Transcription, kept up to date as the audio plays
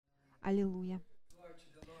Аллилуйя.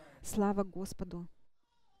 Слава Господу.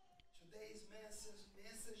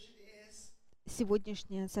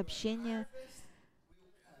 Сегодняшнее сообщение: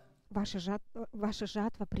 ваша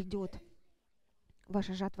жатва придет,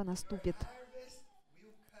 ваша жатва наступит.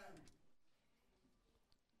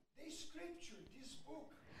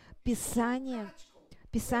 Писание,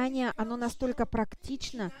 оно настолько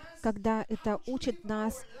практично, когда это учит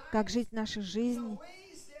нас, как жить нашу жизнь,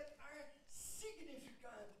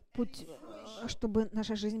 чтобы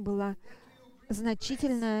наша жизнь была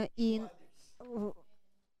значительная и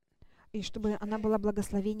чтобы она была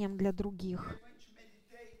благословением для других.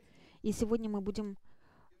 И сегодня мы будем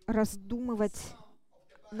раздумывать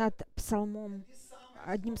над псалмом,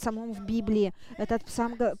 одним псалмом в Библии. Этот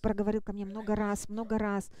псалм проговорил ко мне много раз,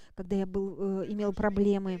 когда я имел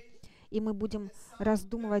проблемы. И мы будем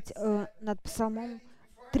раздумывать над псалмом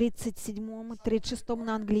 37, 36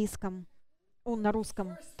 на английском, на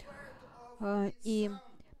русском. И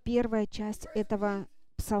первая часть этого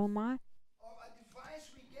псалма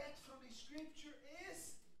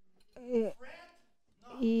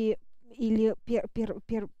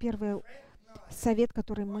первый совет,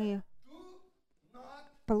 который мы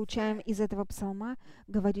получаем из этого псалма,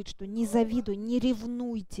 говорит, что не завидуй, не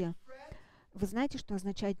ревнуйте. Вы знаете, что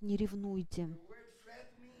означает «не ревнуйте»?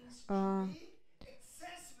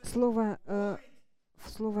 Слово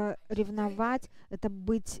 «ревновать» — это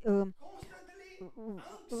быть,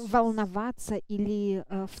 волноваться или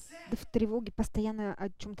в тревоге, постоянно о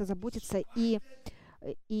чем-то заботиться и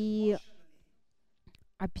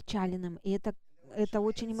опечаленным. И это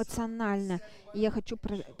очень эмоционально. И я хочу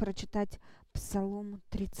прочитать Псалом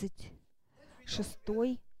 36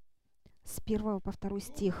 с 1 по 2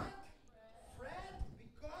 стих.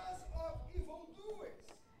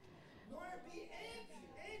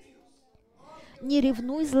 «Не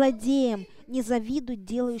ревнуй злодеям, не завидуй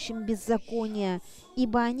делающим беззаконие,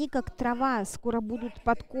 ибо они, как трава, скоро будут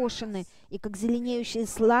подкошены, и как зеленеющий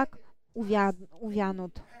слаг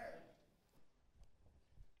увянут.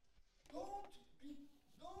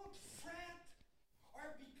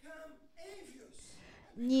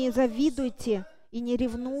 Не завидуйте и не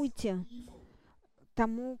ревнуйте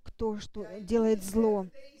тому, кто делает зло,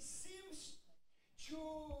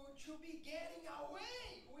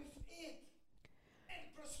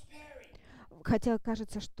 хотя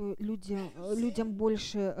кажется, что людям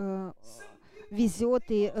больше везет,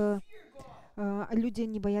 и люди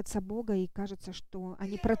не боятся Бога, и кажется, что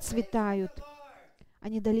они процветают.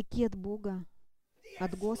 Они далеки от Бога,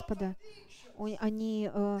 от Господа.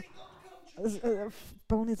 Они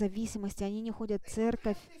полны зависимости, они не ходят в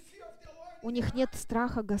церковь, у них нет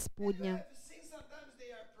страха Господня.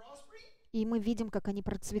 И мы видим, как они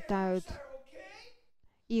процветают.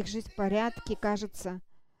 Их жизнь в порядке, кажется,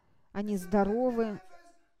 они здоровы.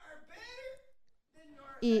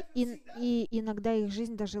 И иногда их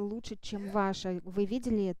жизнь даже лучше, чем ваша. Вы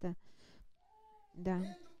видели это? Да.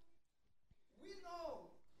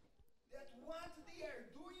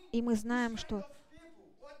 И мы знаем, что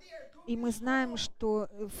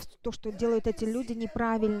то, что делают эти люди,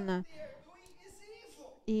 неправильно.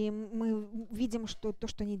 И мы видим, что то,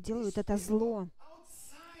 что они делают, это зло.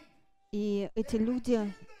 И эти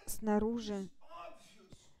люди снаружи,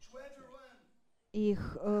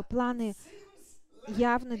 их планы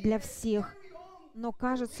явны для всех, но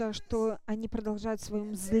кажется, что они продолжают в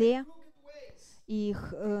своем зле и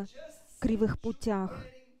их кривых путях.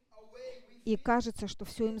 И кажется, что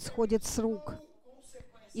все им сходит с рук,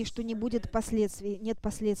 и что не будет последствий, нет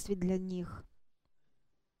последствий для них.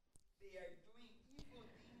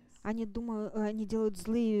 Они думают, они делают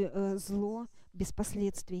зло без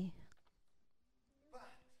последствий.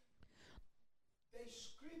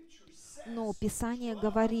 Но Писание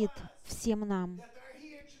говорит всем нам,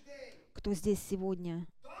 кто здесь сегодня: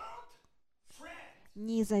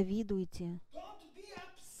 не завидуйте,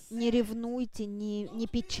 не ревнуйте, не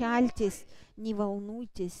печальтесь, не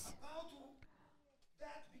волнуйтесь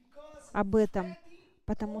об этом,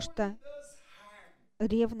 потому что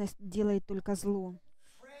ревность делает только зло.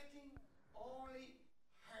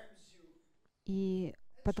 И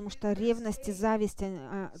потому что ревность и зависть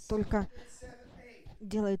только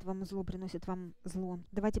делает вам зло, приносит вам зло.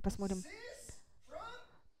 Давайте посмотрим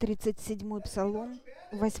 37-й Псалом,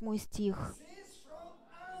 8 стих.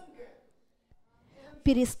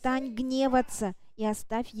 «Перестань гневаться и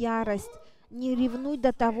оставь ярость, не ревнуй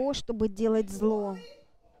до того, чтобы делать зло».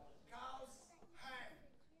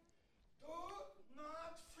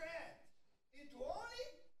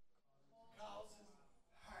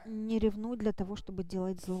 Не ревнуй для того, чтобы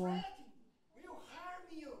делать зло.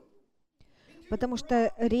 Потому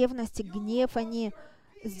что ревность и гнев, они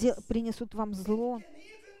принесут вам зло,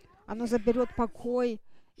 оно заберет покой,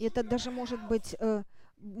 и это даже может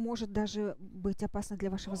даже быть опасно для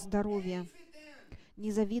вашего здоровья.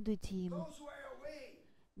 Не завидуйте им,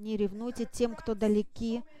 не ревнуйте тем, кто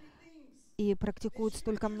далеки и практикует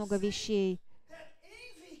столько много вещей.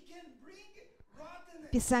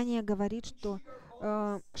 Писание говорит, что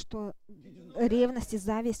ревность и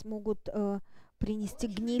зависть могут принести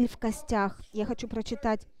гниль в костях. Я хочу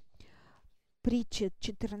прочитать Притчи,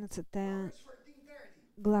 14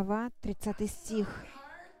 глава, 30 стих.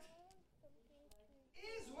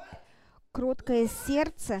 «Кроткое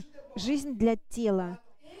сердце — жизнь для тела,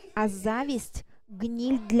 а зависть —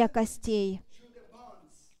 гниль для костей».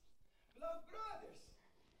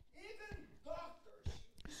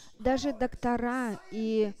 Даже доктора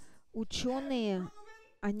и ученые,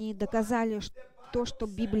 они доказали то, что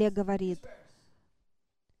Библия говорит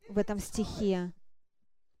в этом стихе.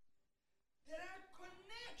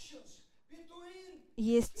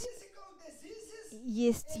 Есть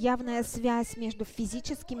явная связь между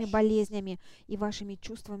физическими болезнями и вашими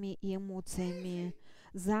чувствами и эмоциями.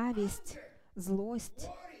 Зависть, злость,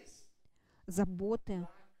 заботы,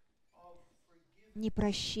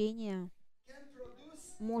 непрощение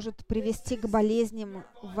может привести к болезням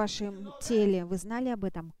в вашем теле. Вы знали об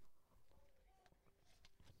этом?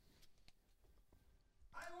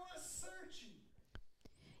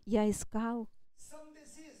 Я искал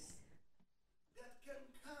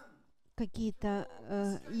какие-то...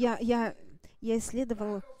 Я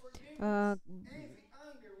исследовал,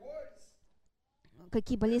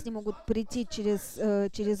 какие болезни могут прийти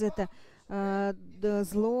через это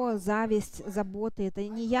зло, зависть, заботы. Это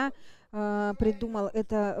не я придумал.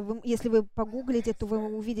 Если вы погуглите, то вы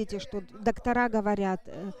увидите, что доктора говорят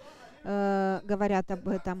об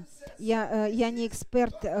этом. Я не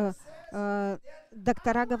эксперт.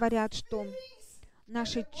 Доктора говорят, что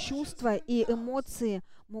наши чувства и эмоции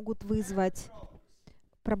могут вызвать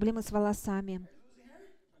проблемы с волосами.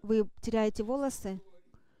 Вы теряете волосы?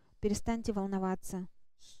 Перестаньте волноваться.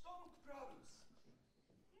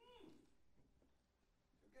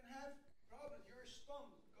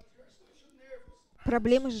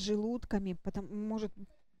 Проблемы с желудками,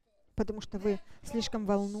 потому что вы слишком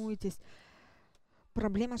волнуетесь.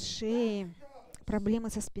 Проблемы с шеей, проблемы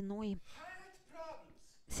со спиной,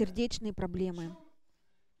 сердечные проблемы.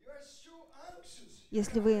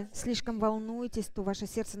 Если вы слишком волнуетесь, то ваше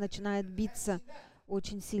сердце начинает биться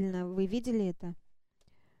очень сильно. Вы видели это?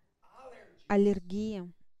 Аллергия,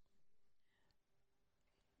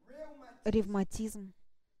 ревматизм.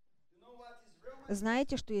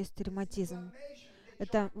 Знаете, что есть ревматизм?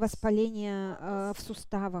 Это воспаление в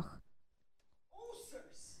суставах.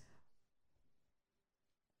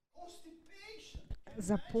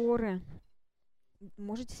 Запоры.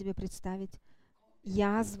 Можете себе представить?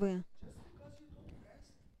 Язвы.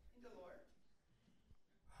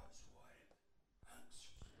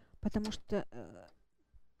 Потому что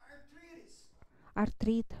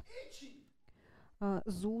артрит,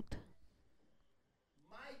 зуд,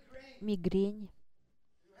 мигрень.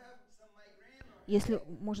 Если,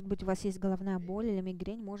 может быть, у вас есть головная боль или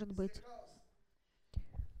мигрень, может быть,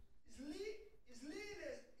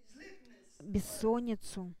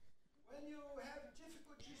 бессонницу,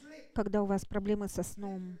 когда у вас проблемы со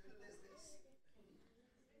сном.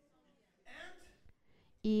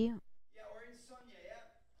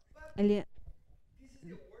 Или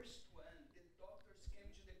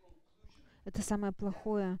это самое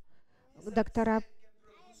плохое. Доктора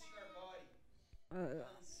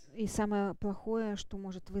и самое плохое, что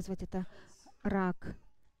может вызвать, это рак.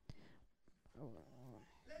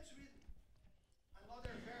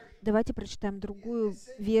 Давайте прочитаем другую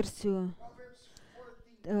версию.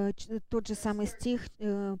 Тот же самый стих,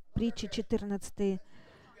 притчи 14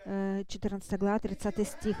 глава, 30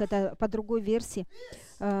 стих. Это по другой версии.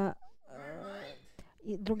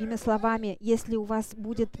 И другими словами, если у вас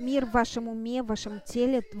будет мир в вашем уме, в вашем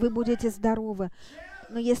теле, вы будете здоровы.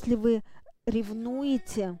 Но если вы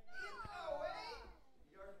ревнуете,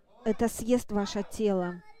 это съест ваше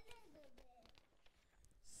тело.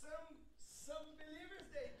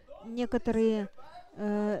 Некоторые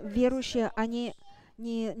верующие, они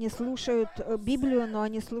не слушают Библию, но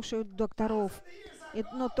они слушают докторов.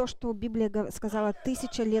 Но то, что Библия сказала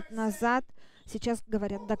 1000 лет назад, сейчас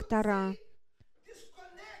говорят доктора.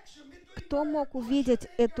 Кто мог увидеть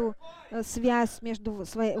эту связь между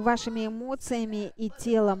вашими эмоциями и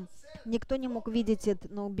телом? Никто не мог видеть это,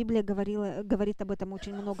 но Библия говорит об этом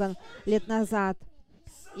очень много лет назад.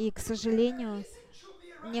 И, к сожалению,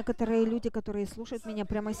 некоторые люди, которые слушают меня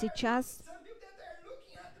прямо сейчас,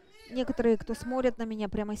 некоторые, кто смотрят на меня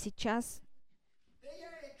прямо сейчас,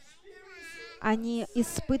 они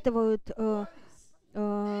испытывают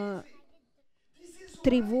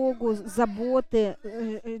тревогу, заботы,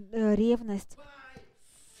 ревность.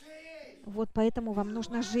 Вот поэтому вам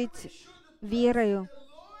нужно жить верою,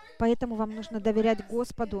 поэтому вам нужно доверять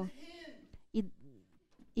Господу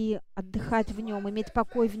и отдыхать в Нем, иметь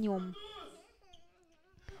покой в Нем.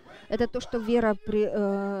 Это то, что вера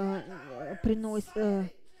приносит.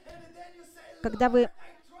 Когда вы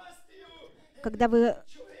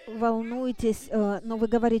волнуетесь, но вы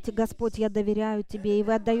говорите: Господь, я доверяю Тебе, и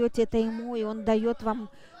вы отдаете это Ему, и Он дает вам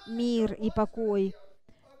мир и покой.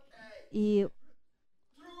 И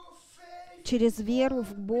через веру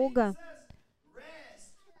в Бога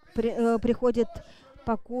приходит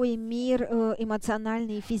покой, мир,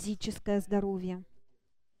 эмоциональное и физическое здоровье.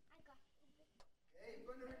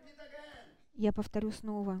 Я повторю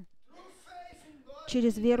снова.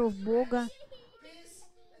 Через веру в Бога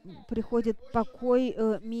приходит покой,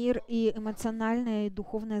 мир и эмоциональное и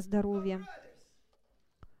духовное здоровье.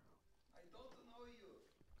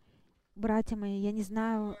 Братья мои, я не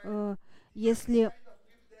знаю, если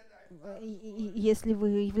вы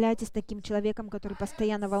являетесь таким человеком, который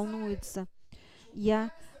постоянно волнуется.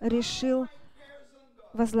 Я решил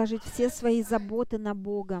возложить все свои заботы на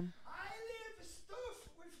Бога.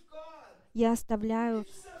 Я оставляю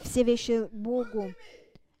все вещи Богу.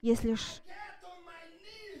 Если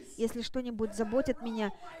что-нибудь заботит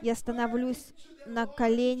меня, я становлюсь на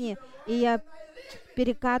колени, и я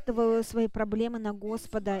перекатываю свои проблемы на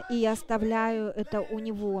Господа, и я оставляю это у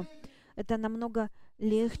Него. Это намного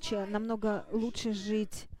легче, намного лучше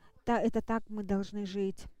жить. Это так мы должны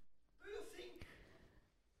жить.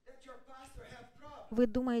 Вы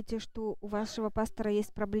думаете, что у вашего пастора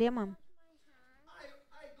есть проблема?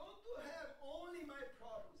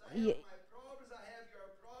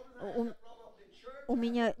 У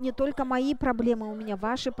меня не только мои проблемы, у меня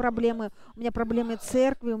ваши проблемы, у меня проблемы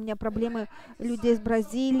церкви, у меня проблемы людей из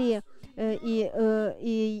Бразилии, и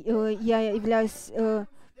я являюсь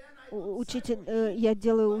я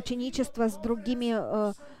делаю ученичество с другими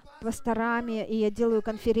пасторами, и я делаю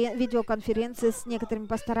видеоконференции с некоторыми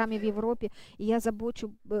пасторами в Европе, и я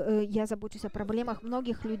забочусь о проблемах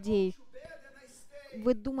многих людей.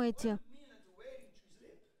 Вы думаете,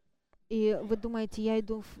 я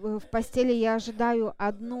иду в постели, я ожидаю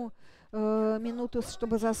 1 минуту,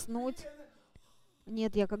 чтобы заснуть?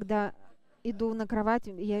 Нет, я когда иду на кровать,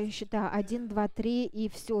 я считаю 1, 2, 3, и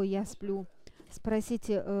все, я сплю.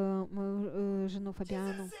 Спросите мою жену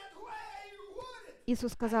Фабиану.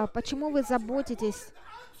 Иисус сказал: почему вы заботитесь?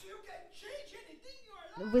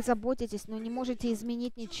 Вы заботитесь, но не можете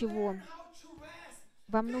изменить ничего.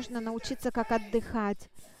 Вам нужно научиться, как отдыхать.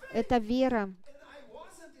 Это вера.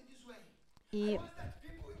 И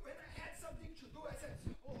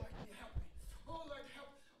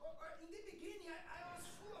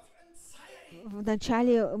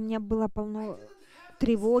вначале у меня было полно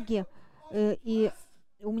тревоги, и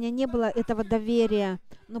у меня не было этого доверия.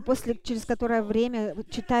 Но через которое время,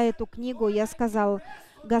 читая эту книгу, я сказал: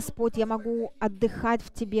 Господь, я могу отдыхать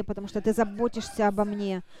в Тебе, потому что Ты заботишься обо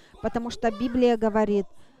мне. Потому что Библия говорит,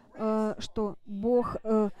 что Бог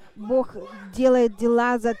делает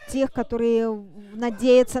дела за тех, которые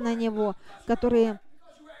надеются на Него, которые...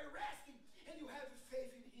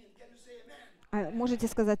 Можете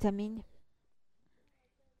сказать аминь?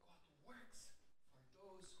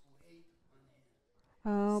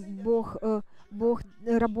 Бог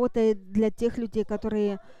работает для тех людей,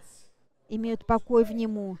 которые имеют покой в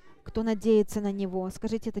Нему, кто надеется на Него.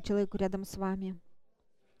 Скажите это человеку рядом с вами.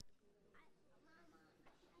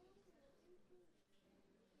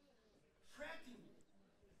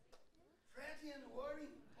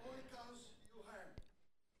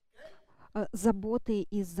 Заботы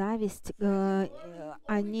и зависть,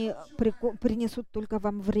 они принесут только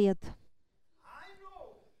вам вред.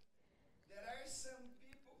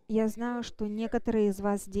 Я знаю, что некоторые из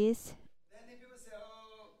вас здесь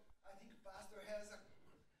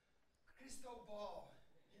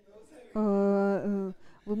вы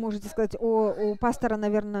можете сказать: у пастора,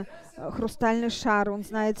 наверное, хрустальный шар, он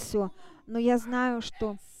знает все. Но я знаю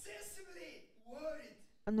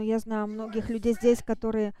многих людей здесь,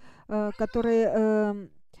 которые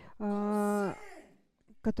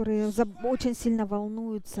очень сильно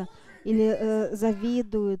волнуются или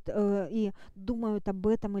завидуют и думают об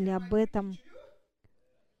этом или об этом.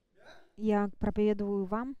 Я проповедую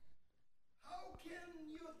вам.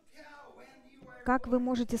 Как вы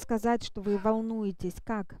можете сказать, что вы волнуетесь?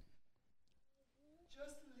 Как?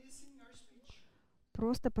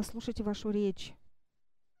 Просто послушайте вашу речь.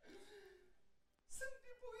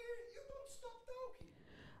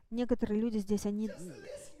 Некоторые люди здесь, они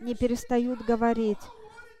не перестают говорить.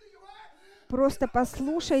 Просто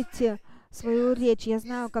послушайте свою речь. Я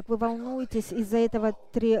знаю, как вы волнуетесь из-за этого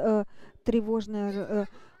тревожного.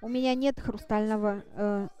 У меня нет хрустального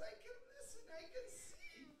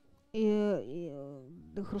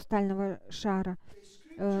шара,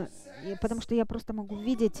 потому что я просто могу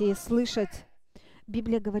видеть и слышать.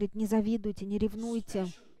 Библия говорит, не завидуйте, не ревнуйте.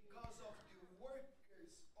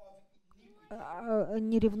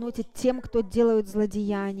 Не ревнуйте тем, кто делают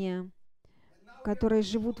злодеяния, которые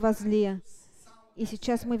живут во зле. И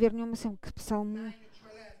сейчас мы вернемся к Псалму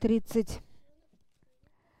 36,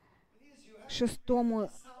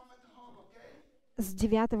 с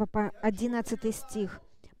 9 по 11 стих.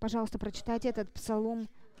 Пожалуйста, прочитайте этот псалом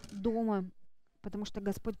дома, потому что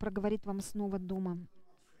Господь проговорит вам снова дома.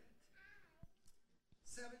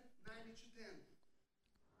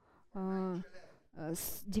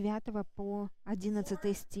 С 9 по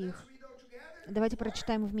 11 стих. Давайте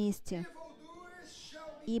прочитаем вместе.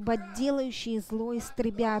 «Ибо делающие зло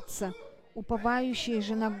истребятся, уповающие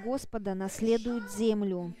же на Господа наследуют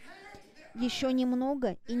землю. Еще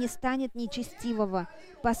немного, и не станет нечестивого.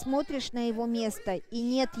 Посмотришь на его место, и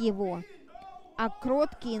нет его. А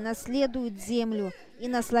кроткие наследуют землю и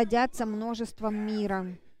насладятся множеством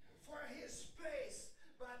мира».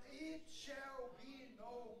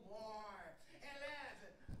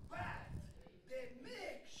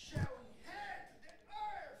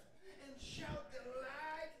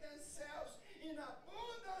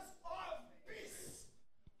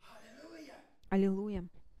 Аллилуйя.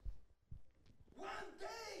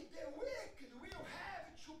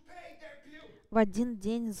 В один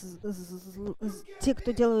день те,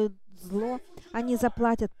 кто делают зло, они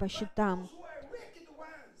заплатят по счетам.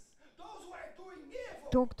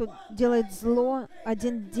 То, кто делает зло,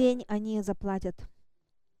 один день они заплатят.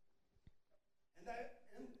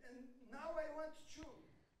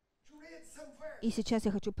 И сейчас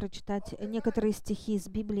я хочу прочитать некоторые стихи из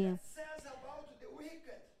Библии,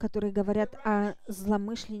 которые говорят о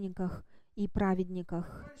зломышленниках и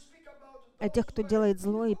праведниках, о тех, кто делает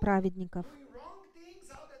зло, и праведников.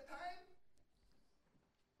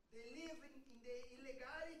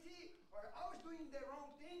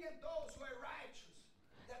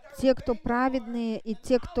 Те, кто праведные, и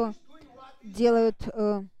те, кто делают...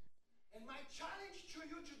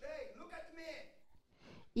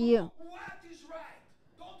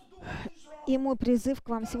 И мой призыв к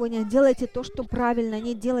вам сегодня: делайте то, что правильно,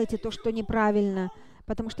 не делайте то, что неправильно,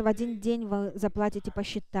 потому что в один день вы заплатите по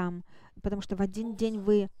счетам, потому что в один день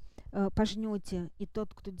вы пожнете, и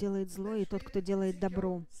тот, кто делает зло, и тот, кто делает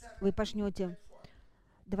добро, вы пожнете.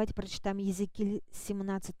 Давайте прочитаем Иезекииль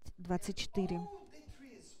 17:24.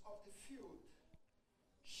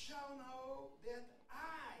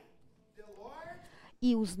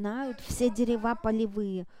 «И узнают все дерева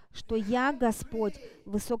полевые, что я, Господь,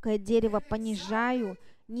 высокое дерево понижаю,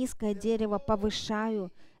 низкое дерево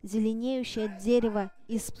повышаю, зеленеющее дерево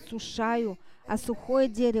иссушаю, а сухое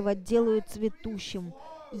дерево делаю цветущим.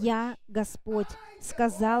 Я, Господь,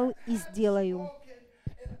 сказал и сделаю».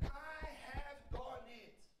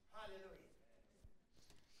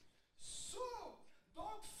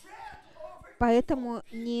 Поэтому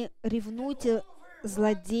не ревнуйте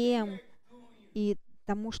злодеям и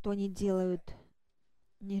тому, что они делают.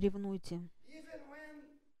 Не ревнуйте.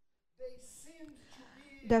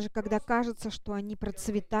 Даже когда кажется, что они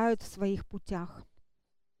процветают в своих путях.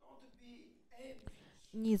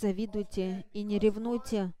 Не завидуйте и не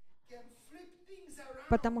ревнуйте,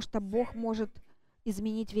 потому что Бог может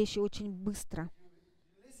изменить вещи очень быстро.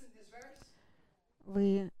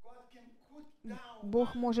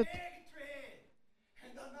 Бог может...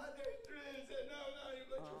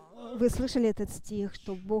 Вы слышали этот стих,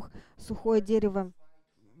 что Бог сухое дерево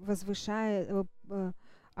возвышает,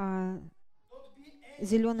 а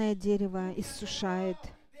зеленое дерево иссушает.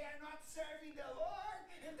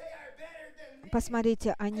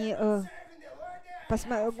 Посмотрите, они...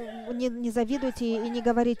 Не завидуйте и не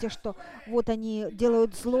говорите, что вот они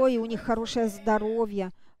делают зло, и у них хорошее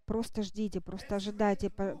здоровье. Просто ждите, просто ожидайте,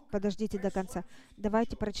 подождите до конца.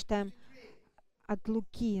 Давайте прочитаем от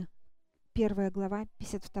Луки, 1 глава,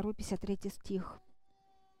 52-53 стих.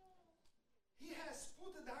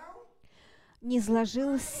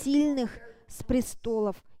 «Низложил сильных с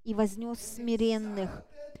престолов и вознес смиренных,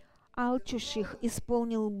 алчущих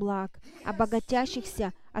исполнил благ, а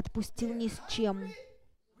богатящихся отпустил ни с чем».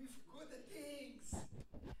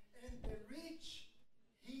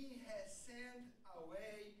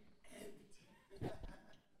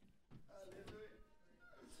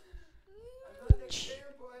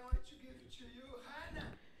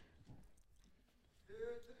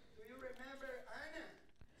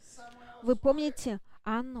 Вы помните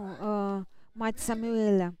Анну, мать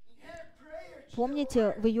Самуэля?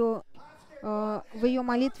 Помните в ее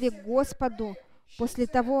молитве к Господу, после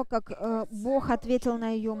того, как Бог ответил на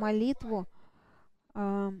ее молитву,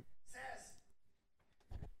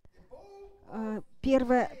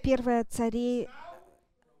 Первая Царей,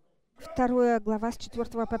 2 глава с 4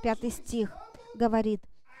 по 5 стих говорит: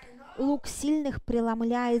 «Лук сильных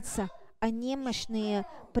преломляется, а немощные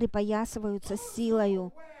припоясываются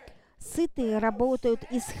силою. Сытые работают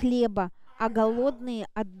из хлеба, а голодные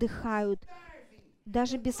отдыхают.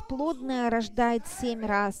 Даже бесплодная рождает 7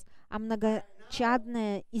 раз, а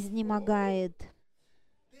многочадная изнемогает».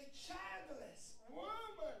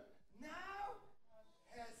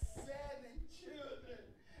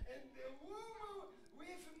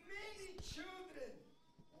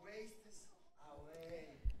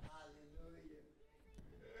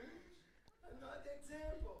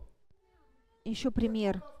 Еще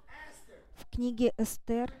пример. В книге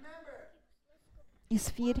Эстер,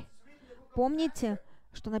 Исфирь. Помните,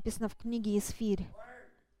 что написано в книге Исфирь?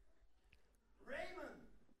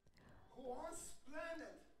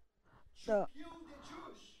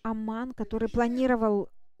 Аман, который планировал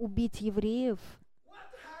убить евреев,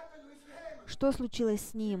 что случилось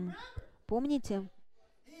с ним? Помните?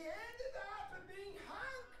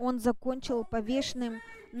 Он закончил повешенным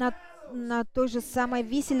на той же самой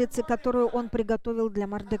виселице, которую он приготовил для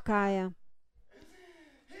Мордекая.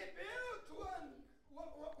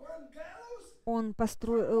 Он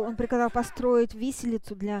приказал построить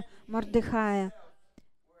виселицу для Мордекая,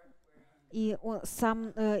 и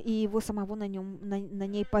его самого на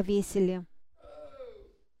ней повесили.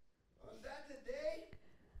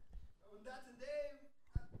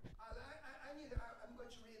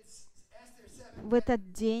 В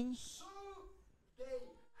этот день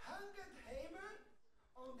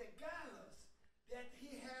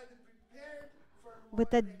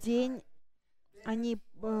они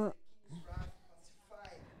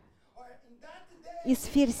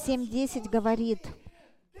Исфирь 7:10 говорит: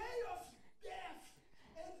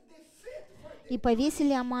 «И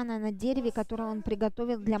повесили Амана на дереве, которое он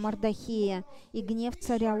приготовил для Мордохея, и гнев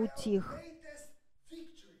царя утих».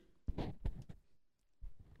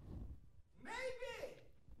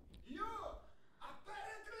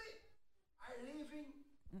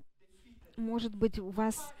 Может быть,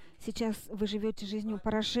 вы живете жизнью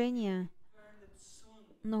поражения,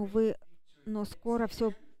 но скоро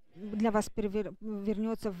все для вас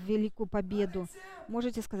вернется в великую победу.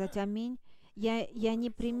 Можете сказать аминь? Я не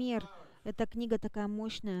пример. Эта книга такая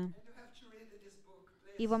мощная.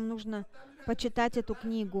 И вам нужно почитать эту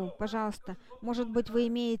книгу, пожалуйста. Может быть,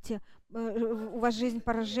 у вас жизнь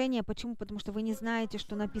поражения. Почему? Потому что вы не знаете,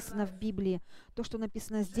 что написано в Библии. То, что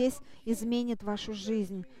написано здесь, изменит вашу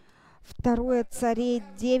жизнь. 2 Царей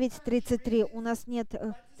 9:33. У нас нет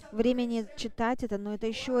времени читать это, но это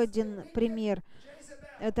еще один пример.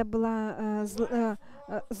 Это была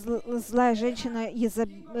злая женщина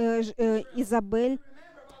Изабель,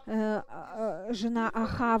 жена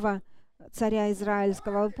Ахава, царя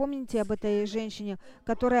израильского. Вы помните об этой женщине,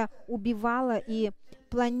 которая убивала и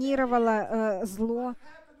планировала зло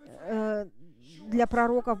для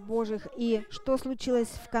пророков Божьих? И что случилось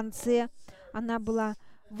в конце? Она была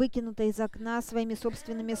выкинута из окна своими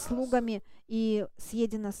собственными слугами и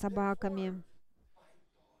съедена собаками.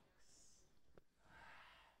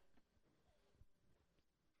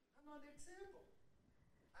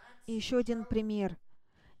 И еще один пример.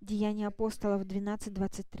 Деяния апостолов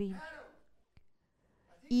 12:23.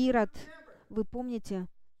 Ирод, вы помните?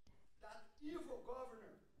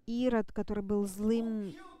 Ирод, который был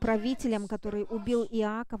злым правителем, который убил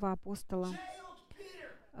Иакова, апостола,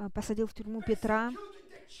 посадил в тюрьму Петра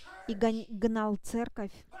и гнал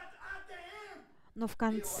церковь. Но в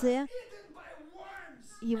конце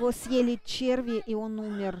его съели черви, и он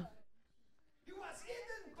умер.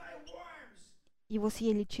 Его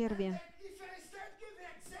съели черви.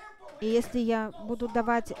 И если я буду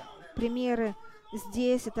давать примеры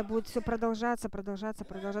здесь, это будет все продолжаться.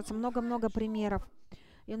 Много-много примеров.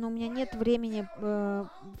 Но у меня нет времени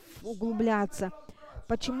углубляться.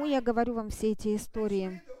 Почему я говорю вам все эти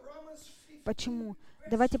истории? Почему?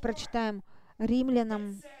 Давайте прочитаем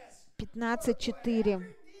Римлянам 15:4.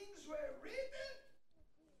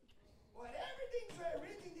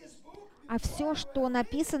 «А все, что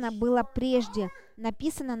написано было прежде,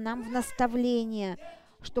 написано нам в наставление,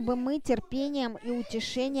 чтобы мы терпением и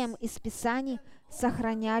утешением из Писаний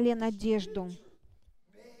сохраняли надежду».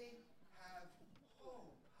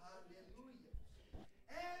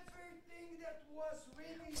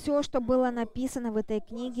 Все, что было написано в этой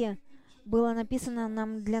книге, было написано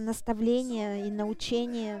нам для наставления и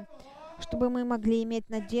научения, чтобы мы могли иметь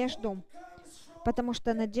надежду, потому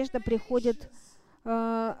что надежда приходит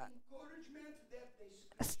с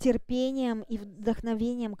терпением и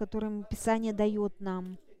вдохновением, которым Писание дает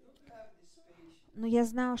нам. Но я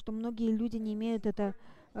знаю, что многие люди не имеют эту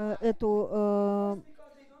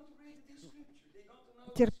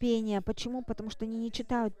терпение. Почему? Потому что они не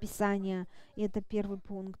читают Писание. И это первый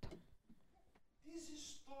пункт.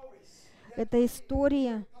 Это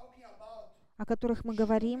истории, о которых мы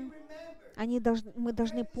говорим, мы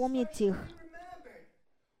должны помнить их.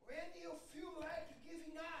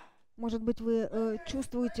 Может быть, вы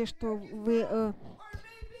чувствуете, что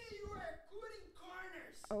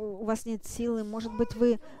у вас нет силы. Может быть,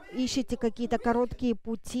 вы ищете какие-то короткие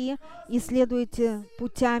пути и следуете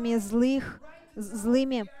путями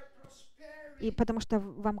злыми, и потому что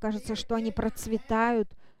вам кажется, что они процветают,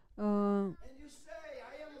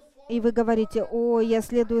 и вы говорите: «О, я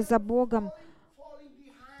следую за Богом,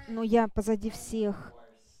 но я позади всех».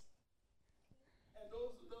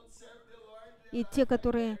 И те,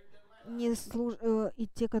 которые не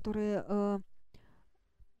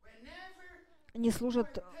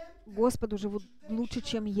служат Господу, живут лучше,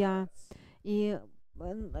 чем я. И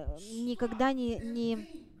никогда не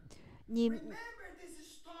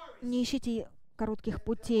ищите коротких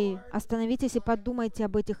путей. Остановитесь и подумайте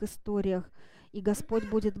об этих историях, и Господь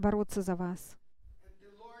будет бороться за вас.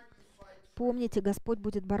 Помните, Господь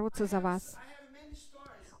будет бороться за вас.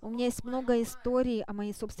 У меня есть много историй о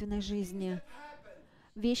моей собственной жизни,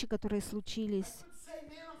 вещи, которые случились.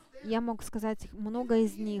 Я мог сказать много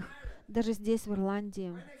из них, даже здесь, в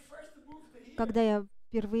Ирландии. Когда я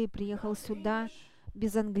впервые приехал сюда,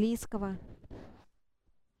 без английского,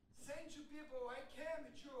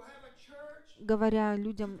 говоря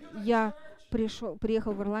людям, я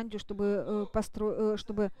приехал в Ирландию, чтобы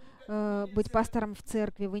быть пастором в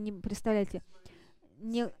церкви. Вы не представляете.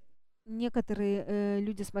 Некоторые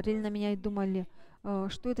люди смотрели на меня и думали,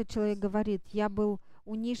 что этот человек говорит. Я был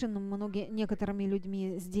унижен некоторыми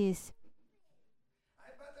людьми здесь.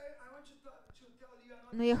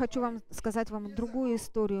 Но я хочу сказать вам другую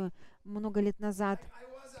историю. Много лет назад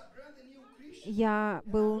я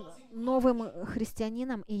был новым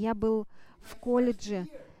христианином, и я был в колледже.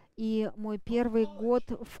 И мой первый год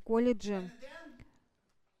в колледже,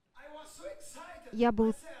 я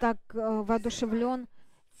был так воодушевлен,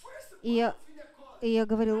 и я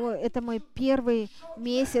говорил: «О, это мой первый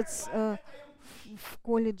месяц в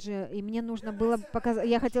колледже, и мне нужно было показать,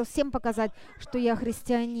 я хотел всем показать, что я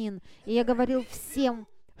христианин». И я говорил всем,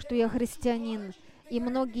 что я христианин. И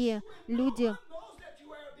многие люди,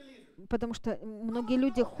 потому что многие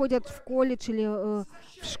люди ходят в колледж или в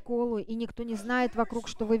школу, и никто не знает вокруг,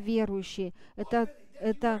 что вы верующие. Это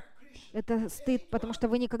стыд, потому что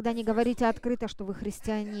вы никогда не говорите открыто, что вы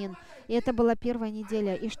христианин. И это была первая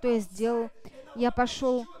неделя. И что я сделал? Я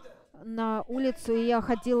пошел на улицу, и я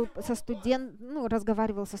ходил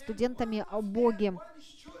разговаривал со студентами о Боге.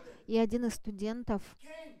 И один из студентов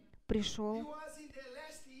пришел.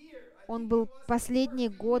 Он был последний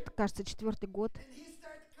год, кажется, 4-й год.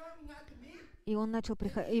 И он начал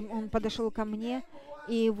приходить, он подошел ко мне,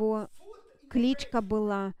 и его кличка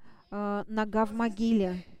была «Нога в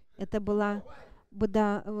могиле». Это была,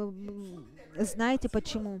 знаете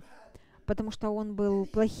почему? Потому что он был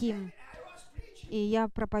плохим. И я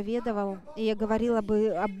проповедовал, и я говорила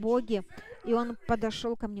о Боге, и он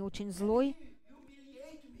подошел ко мне очень злой,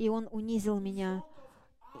 и он унизил меня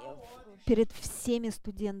перед всеми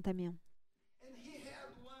студентами.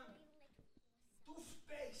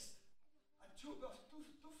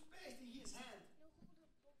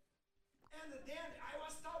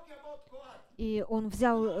 И он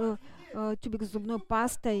взял тюбик с зубной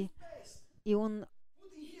пастой, и он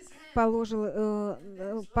положил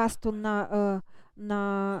пасту на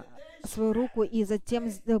свою руку, и затем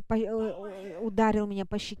ударил меня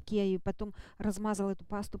по щеке, и потом размазал эту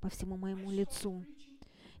пасту по всему моему лицу.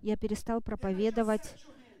 Я перестал проповедовать,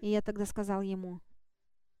 и я тогда сказал ему: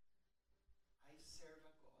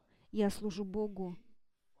 «Я служу Богу,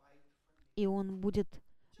 и Он будет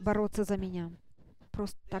бороться за меня».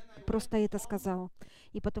 Просто это сказал.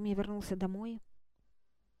 И потом я вернулся домой,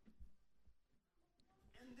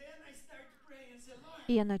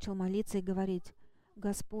 и я начал молиться и говорить: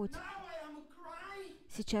 «Господь,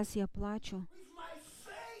 сейчас я плачу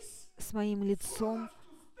с моим лицом,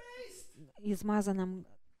 измазанным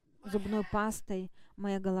зубной пастой,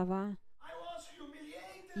 моя голова.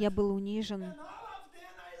 Я был унижен,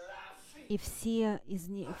 и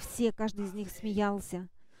каждый из них смеялся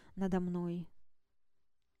надо мной».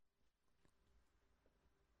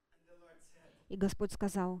 И Господь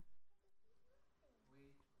сказал: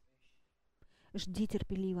 «Жди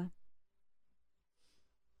терпеливо».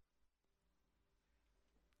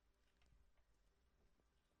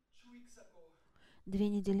 2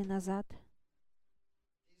 недели назад,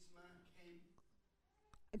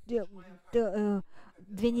 д- д- э,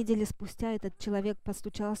 2 недели спустя этот человек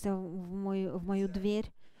постучался в мою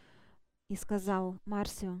дверь и сказал: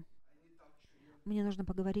 «Марсио, мне нужно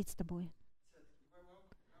поговорить с тобой».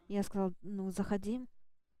 Я сказал: «Ну, заходи».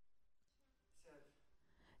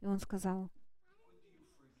 И он сказал: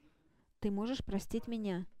 «Ты можешь простить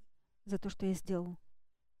меня за то, что я сделал?»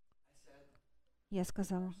 Я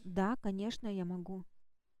сказала: «Да, конечно, я могу».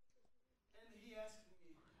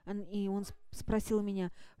 И он спросил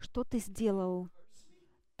меня: «Что ты сделал?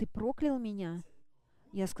 Ты проклял меня?»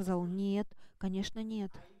 Я сказал: «Нет, конечно,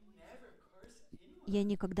 нет. Я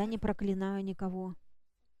никогда не проклинаю никого.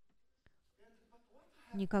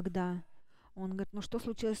 Никогда». Он говорит: «Ну что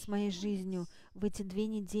случилось с моей жизнью? В эти 2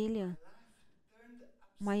 недели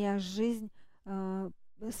моя жизнь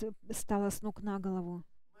стала с ног на голову.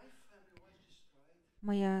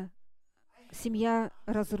 Моя семья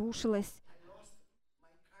разрушилась.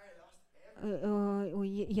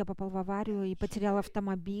 Я попал в аварию и потерял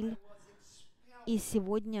автомобиль. И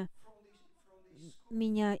сегодня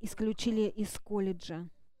меня исключили из колледжа.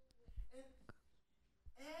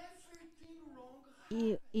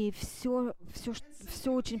 И все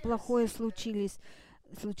очень плохое случилось.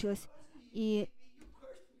 И,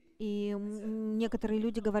 некоторые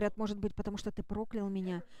люди говорят: может быть, потому что ты проклял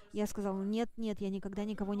меня. Я сказала: нет, нет, я никогда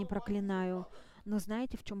никого не проклинаю. Но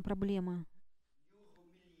знаете, в чем проблема?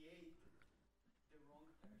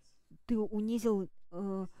 Ты унизил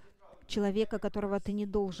человека, которого ты не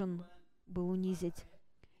должен был унизить.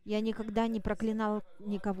 Я никогда не проклинал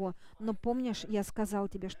никого. Но помнишь, я сказал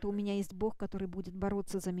тебе, что у меня есть Бог, который будет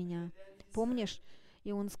бороться за меня? Помнишь?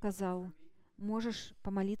 И он сказал: можешь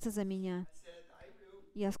помолиться за меня?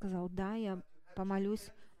 Я сказал: да, я помолюсь,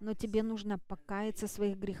 но тебе нужно покаяться в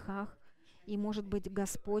своих грехах, и, может быть,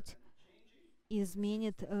 Господь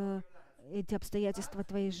изменит эти обстоятельства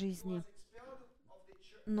твоей жизни.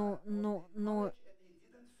 Но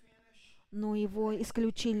его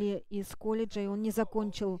исключили из колледжа, и он не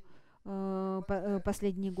закончил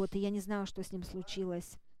последний год, и я не знаю, что с ним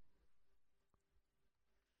случилось.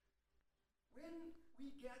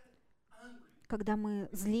 Когда мы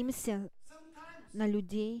злимся на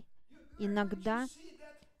людей, иногда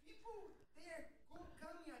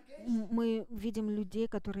мы видим людей,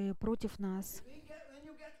 которые против нас.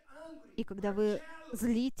 И когда вы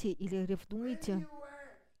злите или ревнуете,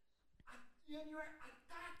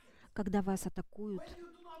 когда вас атакуют,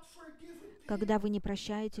 когда вы не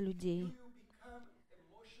прощаете людей,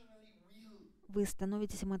 вы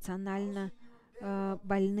становитесь эмоционально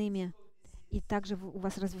больными, и также у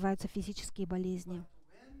вас развиваются физические болезни.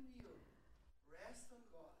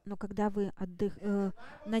 Но когда вы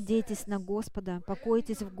надеетесь на Господа,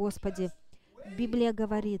 покоитесь в Господе, Библия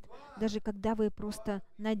говорит, даже когда вы просто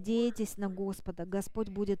надеетесь на Господа, Господь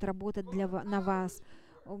будет работать на вас.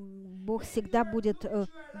 Бог всегда будет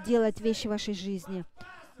делать вещи в вашей жизни.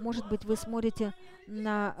 Может быть, вы смотрите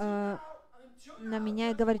на меня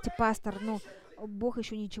и говорите: пастор, ну, Бог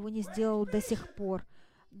еще ничего не сделал до сих пор.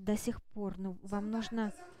 До сих пор. Но вам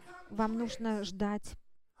нужно ждать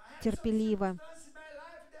терпеливо.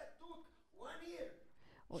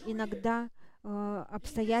 Иногда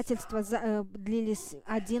обстоятельства длились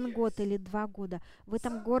 1 год или 2 года. В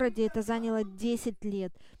этом городе это заняло 10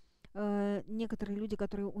 лет. Некоторые люди,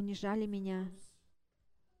 которые унижали меня,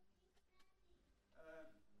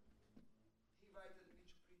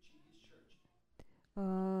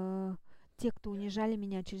 те, кто унижали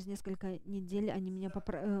меня, через несколько недель они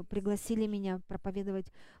пригласили меня проповедовать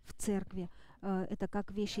в церкви. Это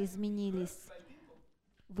как вещи изменились.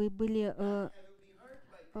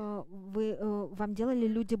 Вам делали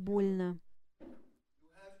люди больно.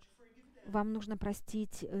 Вам нужно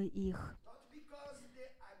простить их.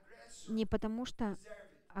 Не потому, что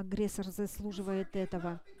агрессор заслуживает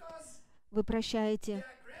этого. Вы прощаете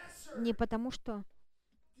не потому, что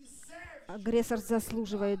агрессор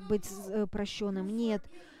заслуживает быть прощенным. Нет,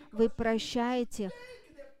 вы прощаете,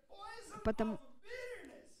 потому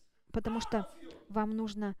что вам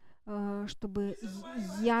нужно, чтобы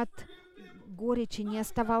яд горечи не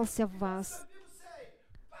оставался в вас.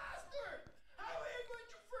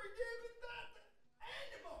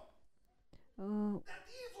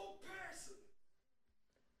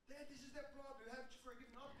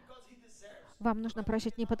 Вам нужно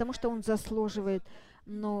прощать не потому, что он заслуживает,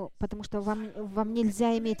 но потому что вам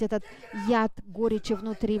нельзя иметь этот яд горечи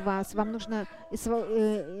внутри вас. Вам нужно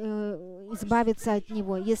избавиться от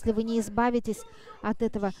него. Если вы не избавитесь от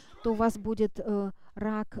этого, то у вас будет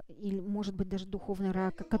рак, или, может быть, даже духовный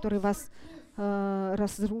рак, который вас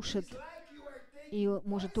разрушит и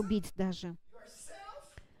может убить даже.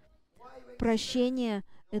 Прощение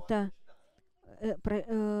 — это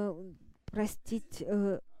простить.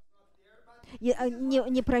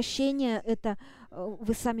 Не прощение — это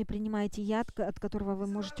вы сами принимаете яд, от которого вы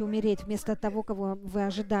можете умереть, вместо того, кого вы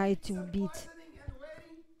ожидаете убить.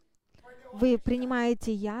 Вы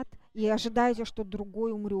принимаете яд и ожидаете, что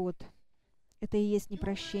другой умрет. Это и есть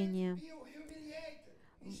непрощение.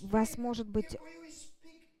 Вас, может быть,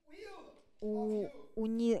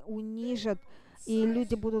 унижат, и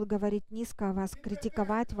люди будут говорить низко о вас,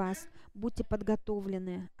 критиковать вас. Будьте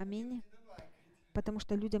подготовлены. Аминь. Потому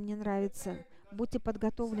что людям не нравится. Будьте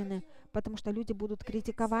подготовлены, потому что люди будут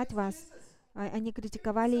критиковать вас. Они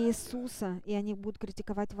критиковали Иисуса, и они будут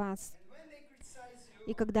критиковать вас.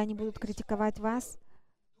 И когда они будут критиковать вас,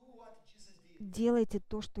 делайте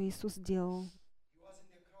то, что Иисус делал.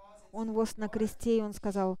 Он воз на кресте, и Он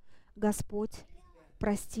сказал: «Господь,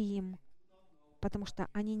 прости им, потому что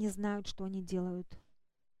они не знают, что они делают».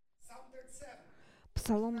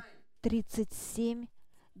 Псалом 37,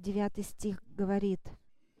 9 стих говорит,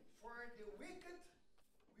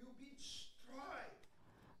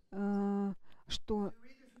 что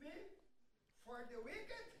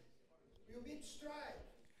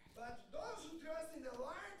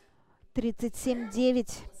 37:9,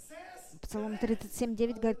 Псалом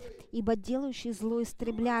 37:9 говорит: «Ибо делающие зло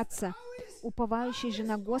истреблятся, уповающие же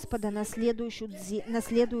на Господа наследуют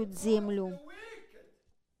землю».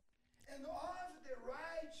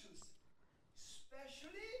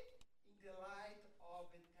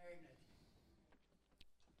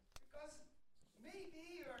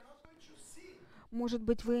 Может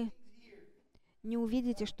быть, вы не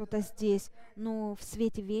увидите что-то здесь, но в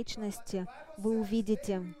свете вечности вы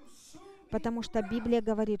увидите, потому что Библия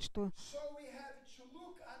говорит, что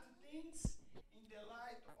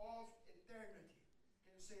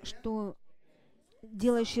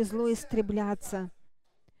делающие зло истреблятся.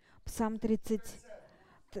 Псалм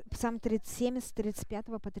 37, с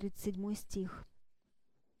 35 по 37 стих.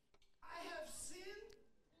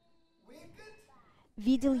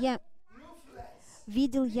 «Видел я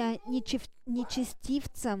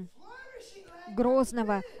нечестивца,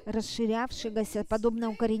 грозного, расширявшегося, подобно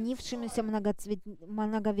укоренившемуся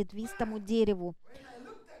многоветвистому дереву.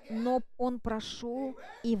 Но он прошел,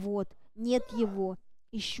 и вот, нет его,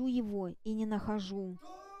 ищу его и не нахожу.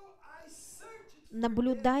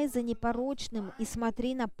 Наблюдай за непорочным и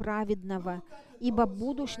смотри на праведного, ибо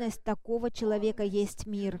будущность такого человека есть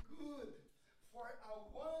мир».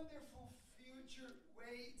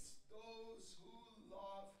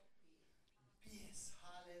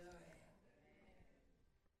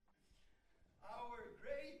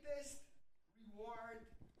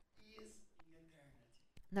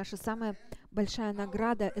 Наша самая большая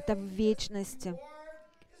награда — это в вечности.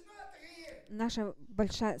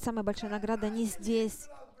 Самая большая награда не здесь.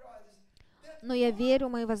 Но я верю,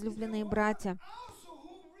 мои возлюбленные братья,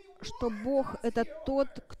 что Бог — это тот,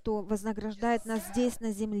 кто вознаграждает нас здесь,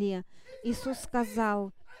 на земле. Иисус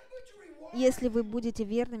сказал: «Если вы будете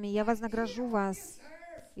верными, я вознагражу вас,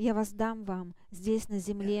 я воздам вам здесь, на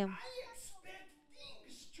земле».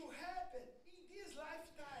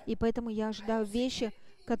 И поэтому я ожидаю вещи,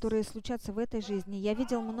 которые случатся в этой жизни. Я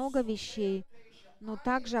видел много вещей, но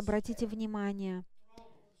также обратите внимание,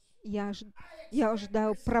 я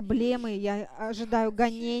ожидаю проблемы, я ожидаю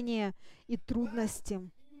гонения и трудности.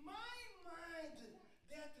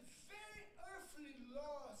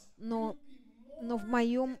 Но в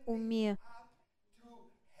моем уме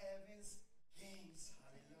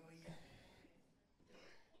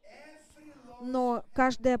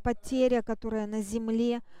каждая потеря, которая на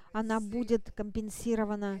земле, она будет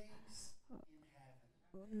компенсирована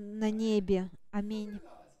на небе. Аминь.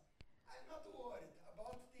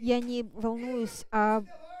 Я не волнуюсь о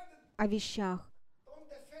вещах.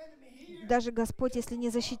 Даже Господь, если не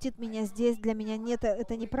защитит меня здесь, для меня нет,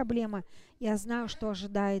 это не проблема. Я знаю, что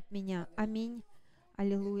ожидает меня. Аминь.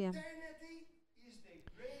 Аллилуйя.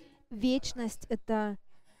 Вечность — это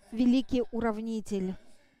великий уравнитель.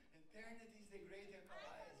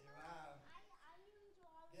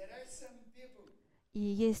 И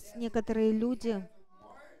есть некоторые люди,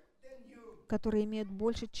 которые имеют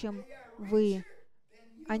больше, чем вы.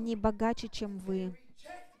 Они богаче, чем вы.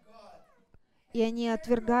 И они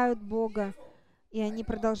отвергают Бога, и они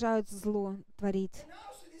продолжают зло творить.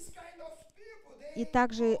 И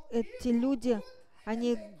также эти люди,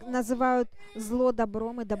 они называют зло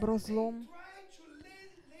добром и добро злом,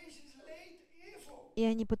 и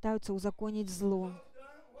они пытаются узаконить зло.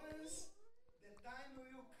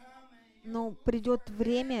 Но придет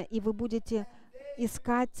время, и вы будете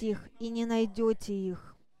искать их, и не найдете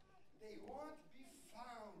их.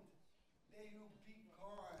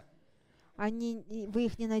 вы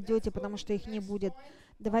их не найдете, потому что их не будет.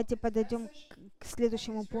 Давайте подойдем к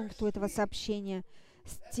следующему пункту этого сообщения.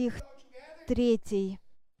 Стих 3.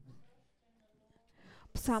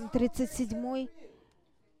 Псалм 37,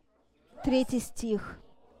 3 стих.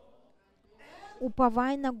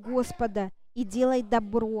 «Уповай на Господа и делай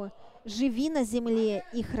добро, живи на земле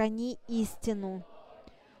и храни истину».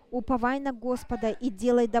 Уповай на Господа и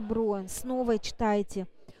делай добро. Снова читайте.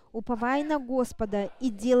 Уповай на Господа и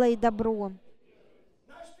делай добро.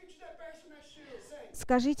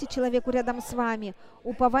 Скажите человеку рядом с вами: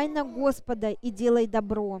 уповай на Господа и делай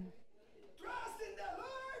добро.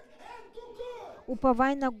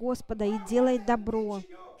 Уповай на Господа и делай добро.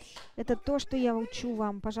 Это то, что я учу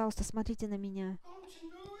вам. Пожалуйста, смотрите на меня.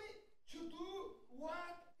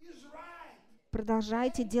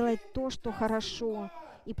 Продолжайте делать то, что хорошо,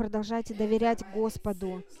 и продолжайте доверять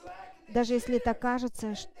Господу. Даже если это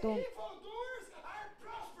кажется,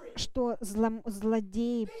 что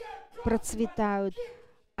злодеи процветают.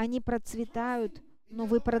 Они процветают, но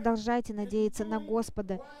вы продолжайте надеяться на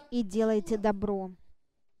Господа и делайте добро.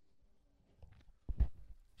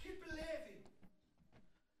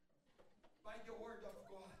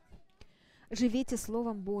 Живите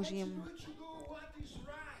Словом Божьим.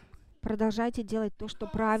 Продолжайте делать то, что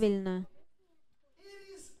правильно.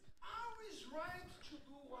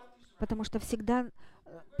 Потому что всегда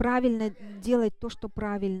правильно делать то, что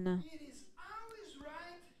правильно.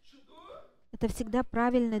 Это всегда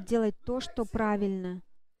правильно делать то, что правильно.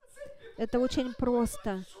 Это очень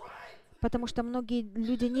просто. Потому что многие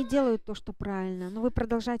люди не делают то, что правильно. Но вы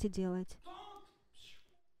продолжайте делать.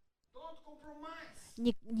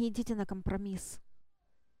 Не идите на компромисс.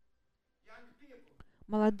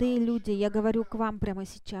 Молодые люди, я говорю к вам прямо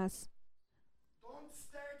сейчас.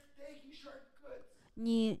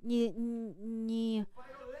 Не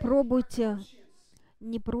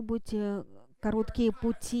пробуйте короткие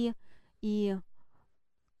пути и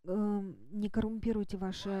не коррумпируйте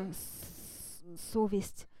вашу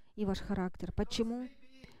совесть и ваш характер. Почему?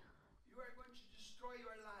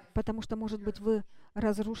 Потому что, может быть, вы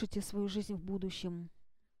разрушите свою жизнь в будущем.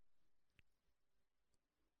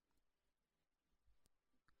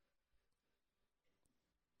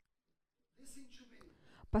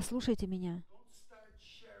 Послушайте меня.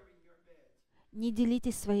 Не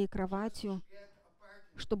делитесь своей кроватью,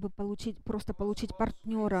 чтобы просто получить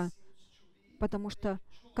партнера, потому что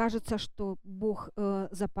кажется, что Бог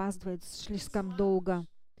запаздывает слишком долго.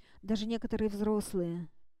 Даже некоторые взрослые.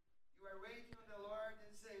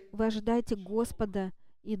 Вы ожидаете Господа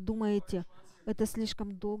и думаете, это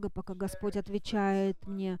слишком долго, пока Господь отвечает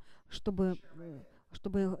мне,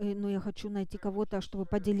 но я хочу найти кого-то, чтобы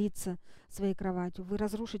поделиться своей кроватью. Вы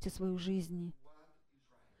разрушите свою жизнь.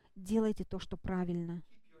 Делайте то, что правильно.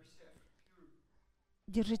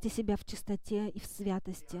 Держите себя в чистоте и в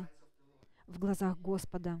святости в глазах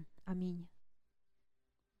Господа. Аминь.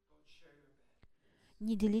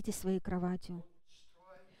 Не делитесь своей кроватью.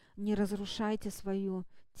 Не разрушайте свое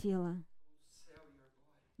тело.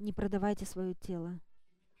 Не продавайте свое тело.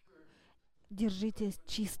 Держитесь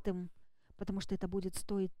чистым, потому что это будет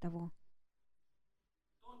стоить того.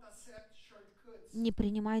 Не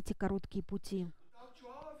принимайте короткие пути.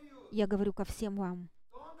 Я говорю ко всем вам.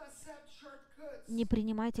 Не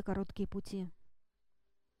принимайте короткие пути.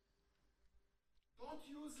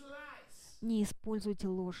 Не используйте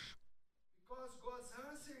ложь.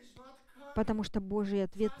 Потому что Божий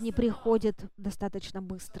ответ не приходит достаточно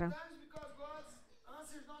быстро.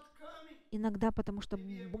 Иногда, потому что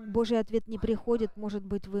Божий ответ не приходит, может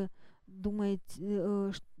быть, вы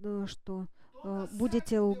думаете, что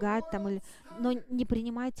будете лгать там, но не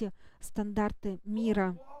принимайте стандарты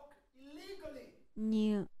мира.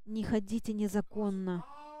 Не ходите незаконно.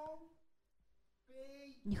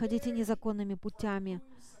 Не ходите незаконными путями,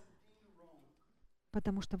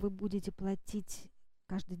 потому что вы будете платить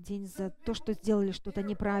каждый день за то, что сделали что-то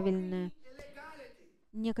неправильное.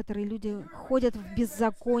 Некоторые люди ходят в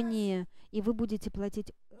беззаконие, и вы будете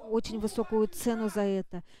платить очень высокую цену за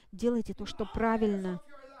это. Делайте то, что правильно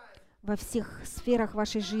во всех сферах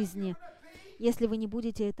вашей жизни. Если вы не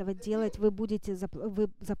будете этого делать, вы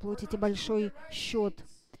заплатите большой счет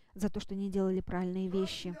за то, что не делали правильные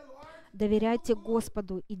вещи. Доверяйте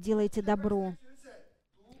Господу и делайте добро.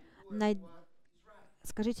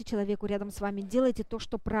 Скажите человеку рядом с вами: делайте то,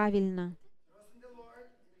 что правильно.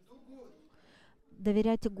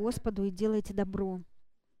 Доверяйте Господу и делайте добро.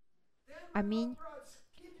 Аминь.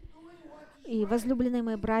 И, возлюбленные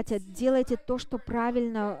мои братья, делайте то, что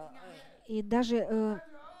правильно. И даже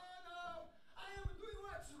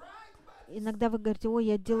иногда вы говорите: ой,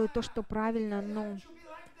 я делаю то, что правильно, но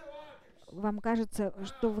вам кажется,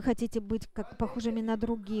 что вы хотите быть как похожими на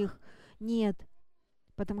других. Нет,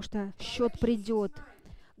 потому что счет придет.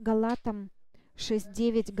 Галатам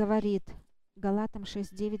 6:9 говорит. Галатам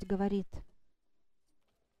 6:9 говорит.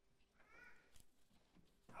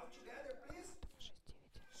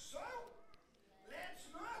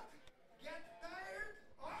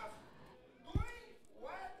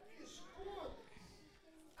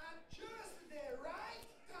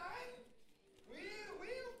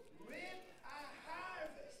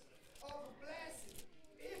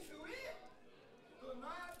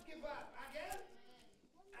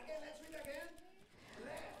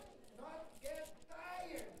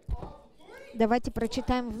 Давайте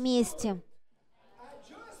прочитаем вместе.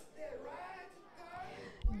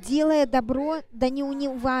 Делая добро, да не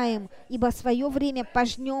унываем, ибо свое время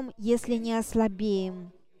пожнем, если не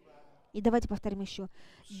ослабеем. И давайте повторим еще.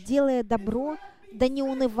 Делая добро, да не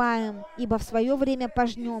унываем, ибо в свое время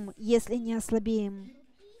пожнем, если не ослабеем.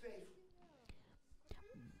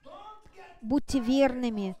 Будьте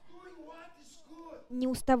верными, не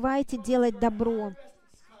уставайте делать добро,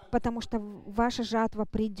 потому что ваша жатва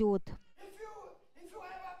придет.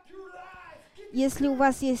 Если у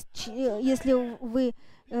вас есть, если вы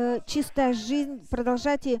чистая жизнь,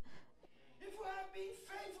 продолжайте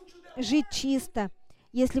жить чисто.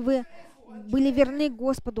 Если вы были верны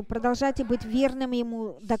Господу, продолжайте быть верным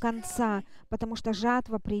Ему до конца, потому что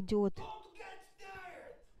жатва придет.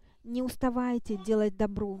 Не уставайте делать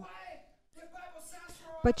добро.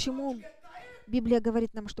 Почему Библия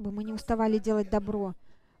говорит нам, чтобы мы не уставали делать добро?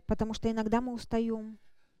 Потому что иногда мы устаем.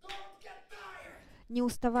 Не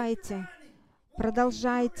уставайте.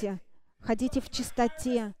 Продолжайте, ходите в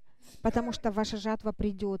чистоте, потому что ваша жатва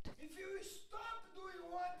придет.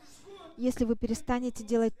 Если вы перестанете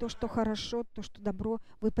делать то, что хорошо, то, что добро,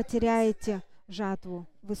 вы потеряете жатву.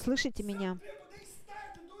 Вы слышите меня?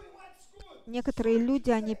 Некоторые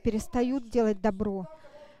люди, они перестают делать добро.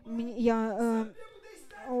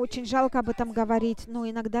 Очень жалко об этом говорить, но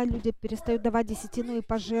иногда люди перестают давать десятину и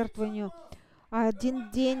пожертвованию.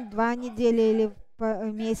 1 день, 2 недели или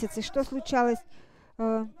месяц. И что случалось?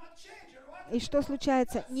 И что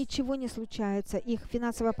случается? Ничего не случается. Их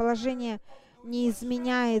финансовое положение не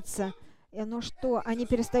изменяется. Но что? Они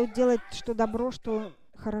перестают делать, что добро, что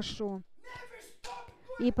хорошо.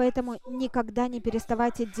 И поэтому никогда не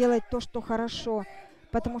переставайте делать то, что хорошо,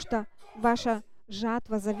 потому что ваша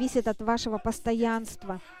жатва зависит от вашего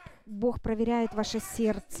постоянства. Бог проверяет ваше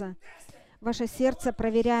сердце. Ваше сердце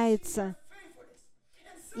проверяется.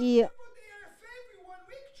 И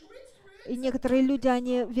некоторые люди,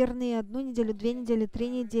 они верны 1 неделю, 2 недели, 3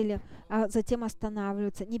 недели, а затем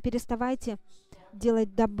останавливаются. Не переставайте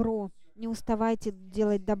делать добро, не уставайте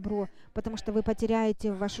делать добро, потому что вы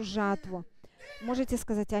потеряете вашу жатву. Можете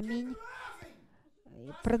сказать аминь?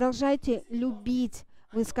 Продолжайте любить.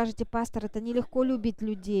 Вы скажете: пастор, это нелегко любить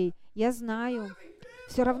людей. Я знаю.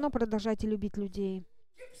 Все равно продолжайте любить людей.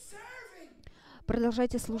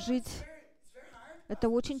 Продолжайте служить. Это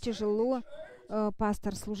очень тяжело,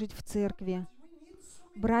 пастор, служить в церкви.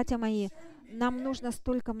 Братья мои, нам нужно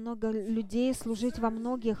столько много людей служить во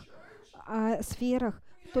многих сферах.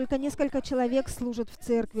 Только несколько человек служат в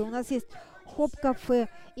церкви. У нас есть хоп-кафе,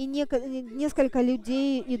 и несколько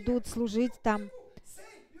людей идут служить там.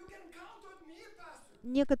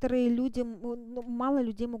 Некоторые люди, мало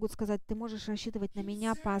людей могут сказать: ты можешь рассчитывать на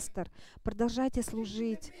меня, пастор. Продолжайте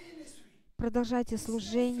служить, продолжайте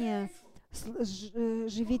служение,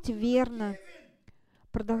 живите верно,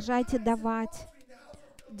 продолжайте давать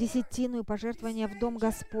десятину и пожертвования в Дом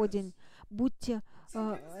Господень. Будьте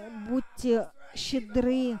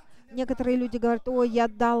щедры. Некоторые люди говорят: ой, я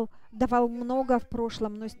давал много в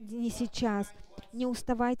прошлом, но не сейчас. Не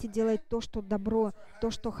уставайте делать то, что добро, то,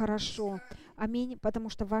 что хорошо. Аминь, потому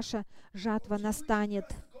что ваша жатва настанет.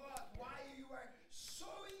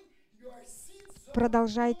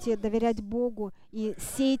 Продолжайте доверять Богу и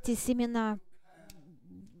сейте семена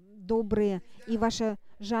добрые, и ваша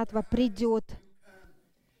жатва придет.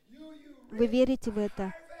 Вы верите в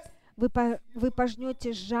это? Вы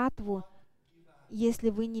пожнете жатву, если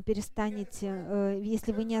вы не перестанете,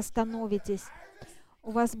 если вы не остановитесь.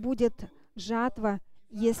 У вас будет жатва,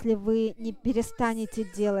 если вы не перестанете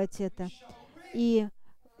делать это. И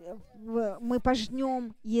мы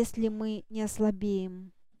пожнем, если мы не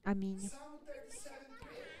ослабеем. Аминь.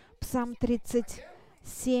 Псалм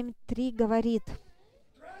 37:3 говорит: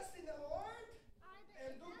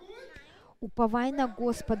 «Уповай на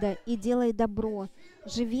Господа и делай добро,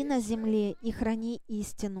 живи на земле и храни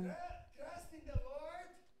истину».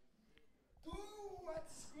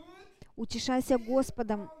 Утешайся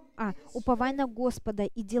Господом Уповай на Господа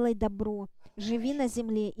и делай добро. Живи на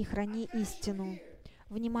земле и храни истину.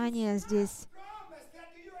 Внимание здесь.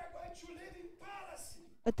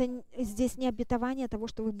 Здесь не обетование того,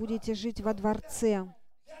 что вы будете жить во дворце.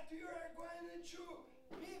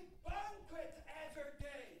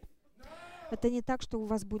 Это не так, что у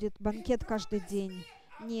вас будет банкет каждый день.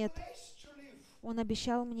 Нет. Он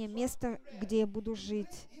обещал мне место, где я буду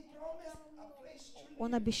жить.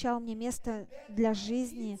 Он обещал мне место для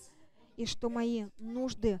жизни, и что мои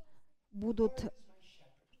нужды будут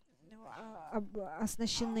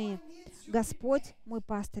оснащены. Господь мой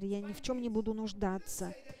пастырь, я ни в чем не буду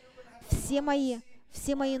нуждаться. Все мои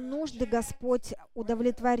нужды Господь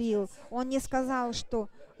удовлетворил. Он не сказал, что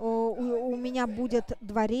у меня будет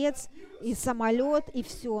дворец и самолет, и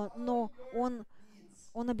все, но Он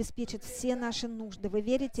обеспечит все наши нужды. Вы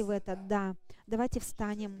верите в это? Да. Давайте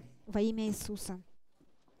встанем во имя Иисуса.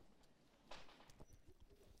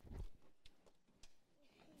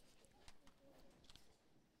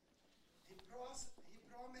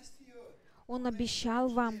 Он обещал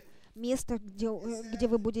вам место, где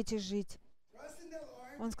вы будете жить.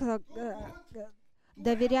 Он сказал,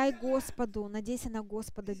 доверяй Господу, надейся на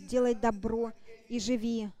Господа, делай добро и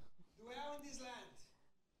живи.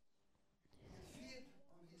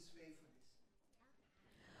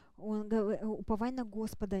 Он говорит, уповай на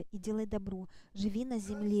Господа и делай добро, живи на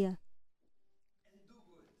земле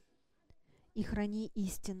и храни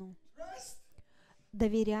истину.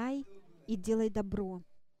 Доверяй и делай добро.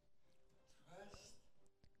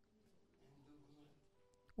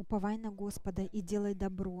 Уповай на Господа и делай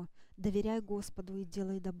добро. Доверяй Господу и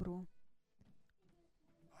делай добро.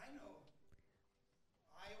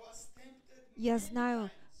 Я знаю,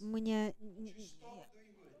 мне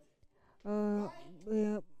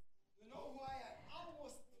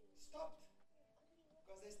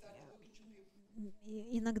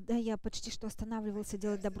иногда я почти что останавливался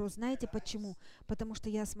делать добро. Знаете почему? Потому что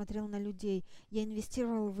я смотрел на людей. Я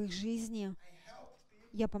инвестировал в их жизни.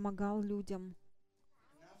 Я помогал людям.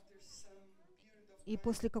 И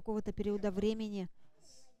после какого-то периода времени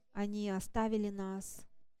они оставили нас.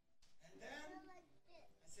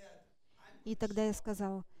 И тогда я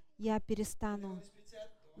сказал, я перестану.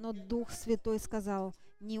 Но Дух Святой сказал,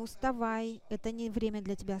 не уставай, это не время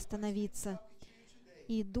для тебя остановиться.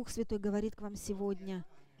 И Дух Святой говорит к вам сегодня,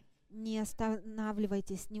 не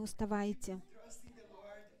останавливайтесь, не уставайте.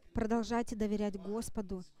 Продолжайте доверять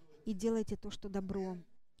Господу и делайте то, что добро.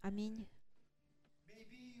 Аминь.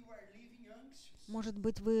 Может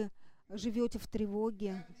быть, вы живете в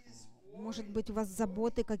тревоге, может быть, у вас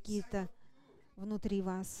заботы какие-то внутри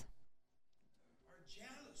вас.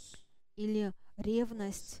 Или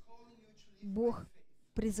ревность. Бог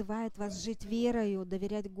призывает вас жить верою,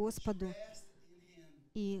 доверять Господу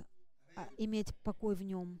и иметь покой в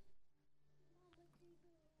Нем.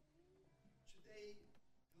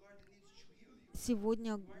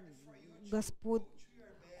 Сегодня Господь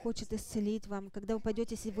хочет исцелить вам. Когда вы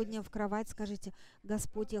пойдете сегодня в кровать, скажите,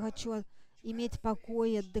 Господь, я хочу иметь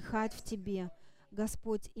покой, отдыхать в Тебе.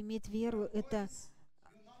 Господь, иметь веру — это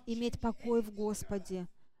иметь покой в Господе.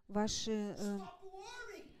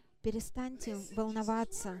 Перестаньте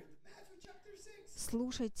волноваться.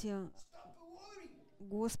 Слушайте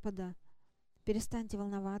Господа. Перестаньте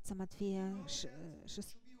волноваться. Матфея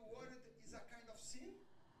 6.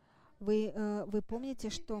 Вы помните,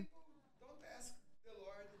 что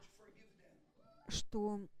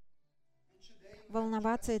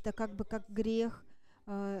волноваться — это как грех.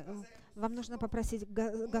 Вам нужно попросить,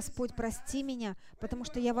 Господь, прости меня, потому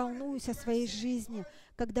что я волнуюсь о своей жизни.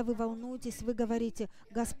 Когда вы волнуетесь, вы говорите,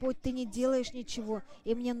 Господь, Ты не делаешь ничего,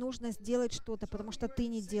 и мне нужно сделать что-то, потому что Ты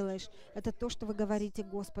не делаешь. Это то, что вы говорите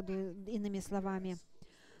Господу иными словами.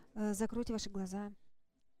 Закройте ваши глаза.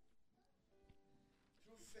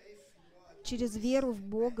 Через веру в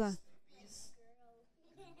Бога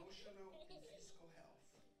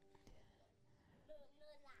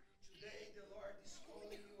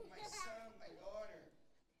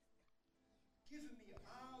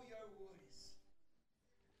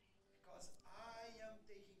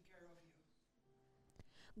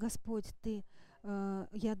Господь,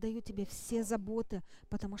 я отдаю Тебе все заботы,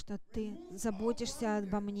 потому что Ты заботишься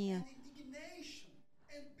обо мне.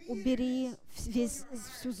 Убери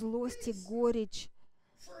всю злость и горечь.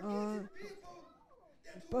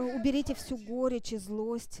 Уберите всю горечь и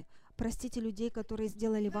злость. Простите людей, которые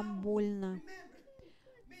сделали вам больно.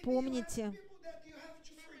 Помните,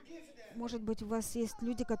 может быть, у вас есть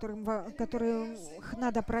люди, которых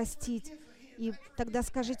надо простить. И тогда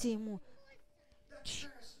скажите ему,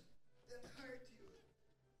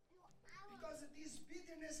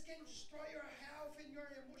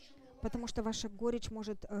 потому что ваша горечь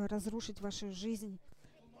может разрушить вашу жизнь.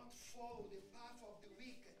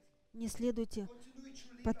 Не следуйте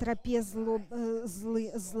по тропе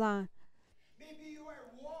зла.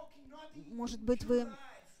 Может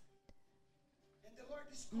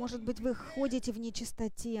быть, вы ходите в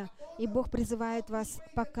нечистоте, и Бог призывает вас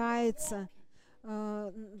покаяться,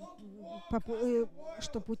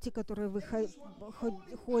 что пути, которые вы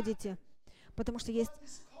ходите, потому что есть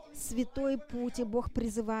святой путь, и Бог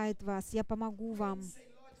призывает вас. Я помогу вам.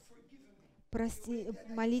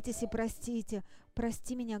 Молитесь и простите.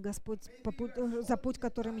 Прости меня, Господь, за путь,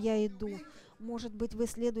 которым я иду. Может быть, вы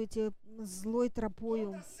следуете злой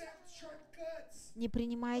тропою. Не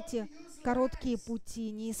принимайте короткие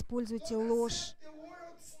пути, не используйте ложь,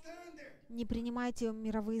 не принимайте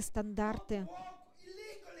мировые стандарты,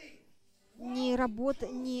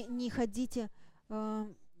 не ходите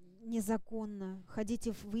незаконно,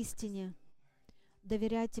 ходите в истине,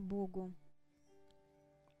 доверяйте Богу.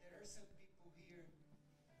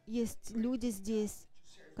 Есть люди здесь,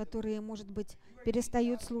 которые, может быть,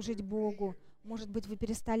 перестают служить Богу, может быть, вы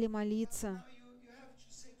перестали молиться.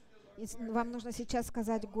 И вам нужно сейчас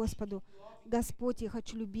сказать Господу: Господь, я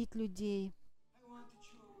хочу любить людей.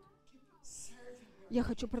 Я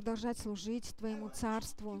хочу продолжать служить Твоему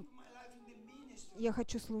Царству. Я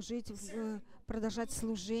хочу продолжать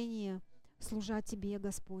служение, служа Тебе,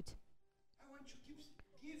 Господь.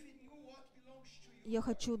 Я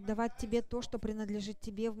хочу давать Тебе то, что принадлежит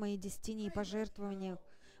Тебе в моей десятине и пожертвованиях.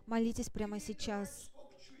 Молитесь прямо сейчас.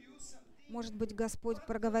 Может быть, Господь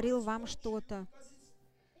проговорил вам что-то.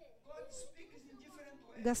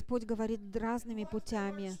 Господь говорит разными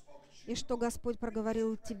путями. И что Господь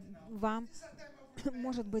проговорил вам,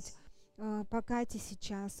 может быть, покайтесь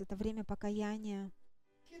сейчас. Это время покаяния.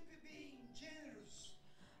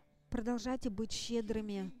 Продолжайте быть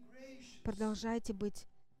щедрыми. Продолжайте быть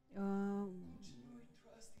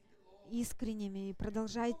искренними. И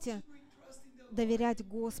продолжайте доверять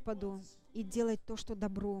Господу и делать то, что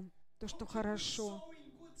добро, то, что хорошо.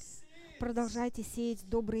 Продолжайте сеять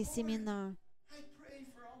добрые семена.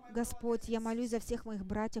 Господь, я молюсь за всех моих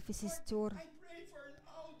братьев и сестер.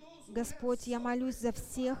 Господь, я молюсь за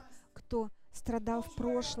всех, кто страдал в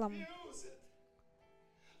прошлом.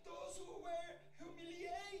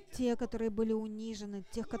 Те, которые были унижены,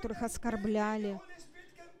 тех, которых оскорбляли.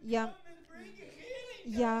 Я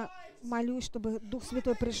молюсь, чтобы Дух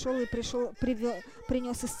Святой пришел и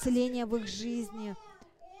принес исцеление в их жизни.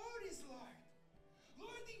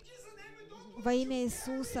 Во имя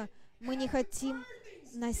Иисуса мы не хотим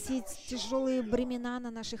носить тяжелые бремена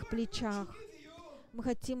на наших плечах. Мы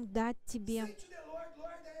хотим дать Тебе.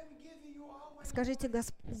 Скажите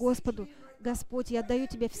Господу: Господь, я отдаю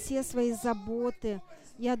Тебе все свои заботы.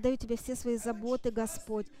 Я отдаю Тебе все свои заботы,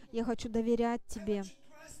 Господь. Я хочу доверять Тебе.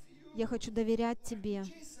 Я хочу доверять Тебе.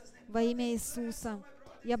 Во имя Иисуса.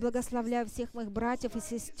 Я благословляю всех моих братьев и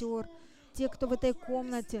сестер, те, кто в этой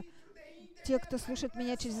комнате, те, кто слушает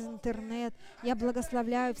меня через интернет. Я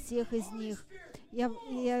благословляю всех из них.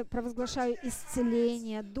 Я провозглашаю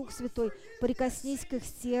исцеление. Дух Святой, прикоснись к их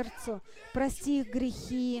сердцу, прости их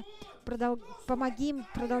грехи, помоги им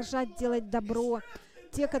продолжать делать добро.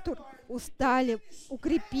 Те, которые устали,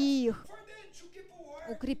 укрепи их,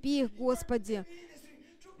 Господи,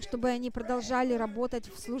 чтобы они продолжали работать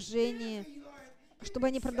в служении, чтобы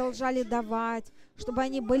они продолжали давать, чтобы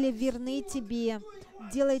они были верны Тебе,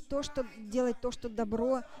 делать то, что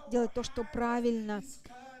добро, делать то, что правильно,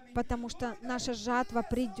 потому что наша жатва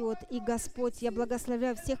придет. И, Господь, я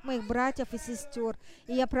благословляю всех моих братьев и сестер,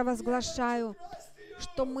 и я провозглашаю,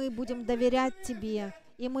 что мы будем доверять Тебе,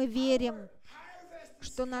 и мы верим,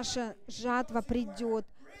 что наша жатва придет,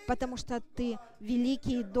 потому что Ты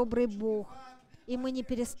великий и добрый Бог, и мы не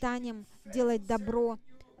перестанем делать добро,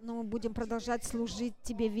 но мы будем продолжать служить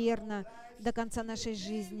Тебе верно до конца нашей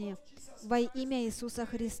жизни. Во имя Иисуса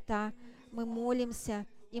Христа мы молимся,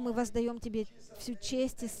 и мы воздаем Тебе всю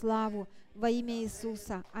честь и славу во имя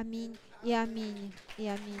Иисуса. Аминь и аминь и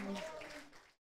аминь.